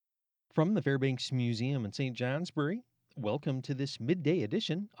From the Fairbanks Museum in St. Johnsbury, welcome to this midday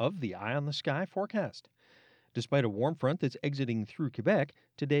edition of the Eye on the Sky forecast. Despite a warm front that's exiting through Quebec,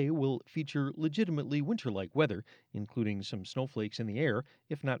 today will feature legitimately winter like weather, including some snowflakes in the air,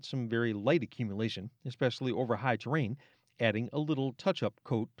 if not some very light accumulation, especially over high terrain, adding a little touch up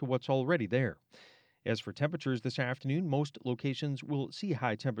coat to what's already there. As for temperatures this afternoon, most locations will see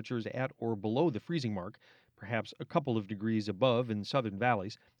high temperatures at or below the freezing mark, perhaps a couple of degrees above in southern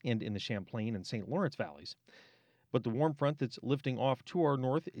valleys and in the Champlain and St. Lawrence valleys. But the warm front that's lifting off to our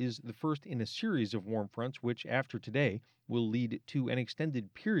north is the first in a series of warm fronts, which, after today, will lead to an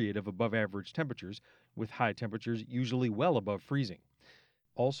extended period of above average temperatures, with high temperatures usually well above freezing.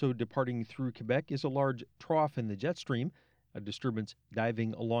 Also departing through Quebec is a large trough in the jet stream. A disturbance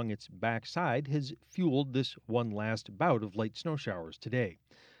diving along its backside has fueled this one last bout of light snow showers today.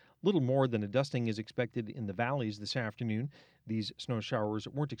 Little more than a dusting is expected in the valleys this afternoon. These snow showers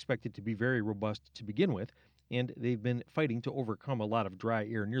weren't expected to be very robust to begin with, and they've been fighting to overcome a lot of dry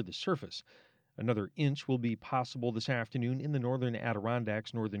air near the surface. Another inch will be possible this afternoon in the northern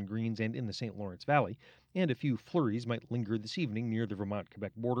Adirondacks, northern Greens, and in the St. Lawrence Valley, and a few flurries might linger this evening near the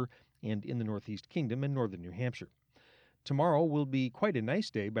Vermont-Quebec border and in the Northeast Kingdom and northern New Hampshire. Tomorrow will be quite a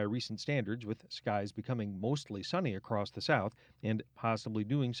nice day by recent standards, with skies becoming mostly sunny across the south and possibly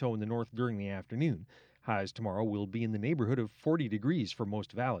doing so in the north during the afternoon. Highs tomorrow will be in the neighborhood of 40 degrees for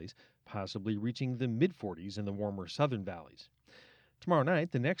most valleys, possibly reaching the mid 40s in the warmer southern valleys. Tomorrow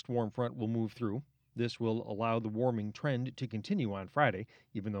night, the next warm front will move through. This will allow the warming trend to continue on Friday,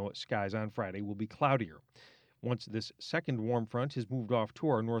 even though skies on Friday will be cloudier. Once this second warm front has moved off to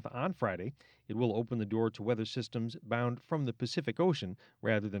our north on Friday, it will open the door to weather systems bound from the Pacific Ocean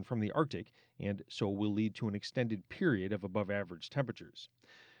rather than from the Arctic, and so will lead to an extended period of above average temperatures.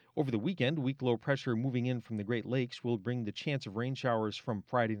 Over the weekend, weak low pressure moving in from the Great Lakes will bring the chance of rain showers from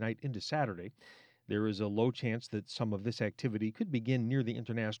Friday night into Saturday. There is a low chance that some of this activity could begin near the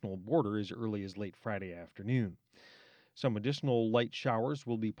international border as early as late Friday afternoon. Some additional light showers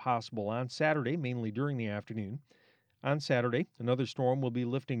will be possible on Saturday, mainly during the afternoon. On Saturday, another storm will be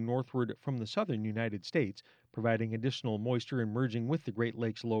lifting northward from the southern United States, providing additional moisture and merging with the Great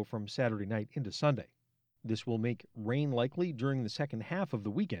Lakes low from Saturday night into Sunday. This will make rain likely during the second half of the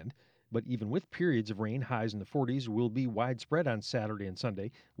weekend, but even with periods of rain, highs in the 40s will be widespread on Saturday and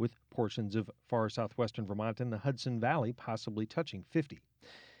Sunday, with portions of far southwestern Vermont and the Hudson Valley possibly touching 50.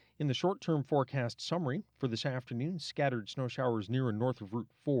 In the short-term forecast summary for this afternoon, scattered snow showers near and north of Route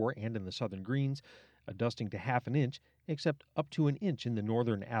 4 and in the southern Greens, a dusting to half an inch, except up to an inch in the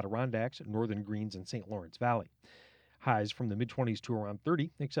northern Adirondacks, northern Greens, and St. Lawrence Valley. Highs from the mid-20s to around 30,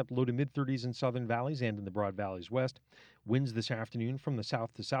 except low to mid-30s in southern valleys and in the broad valleys west. Winds this afternoon from the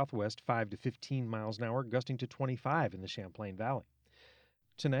south to southwest, 5 to 15 miles an hour, gusting to 25 in the Champlain Valley.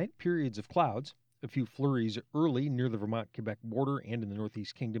 Tonight, periods of clouds. A few flurries early near the Vermont-Quebec border and in the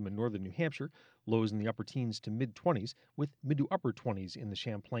Northeast Kingdom and northern New Hampshire, lows in the upper teens to mid-20s, with mid to upper 20s in the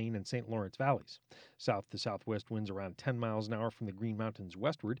Champlain and St. Lawrence valleys. South to southwest winds around 10 miles an hour from the Green Mountains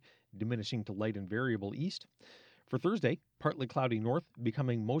westward, diminishing to light and variable east. For Thursday, partly cloudy north,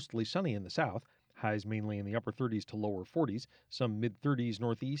 becoming mostly sunny in the south. Highs mainly in the upper 30s to lower 40s, some mid-30s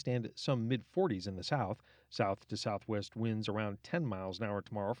northeast and some mid-40s in the south. South to southwest winds around 10 miles an hour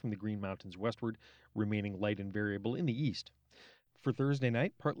tomorrow from the Green Mountains westward, remaining light and variable in the east. For Thursday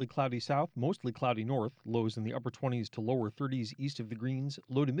night, partly cloudy south, mostly cloudy north, lows in the upper 20s to lower 30s east of the Greens,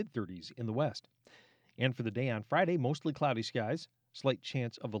 low to mid-30s in the west. And for the day on Friday, mostly cloudy skies, slight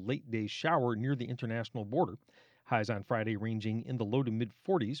chance of a late day shower near the international border. Highs on Friday ranging in the low to mid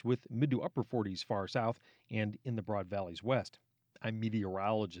 40s with mid to upper 40s far south and in the broad valleys west. I'm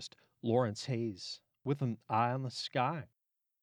meteorologist Lawrence Hayes with an eye on the sky.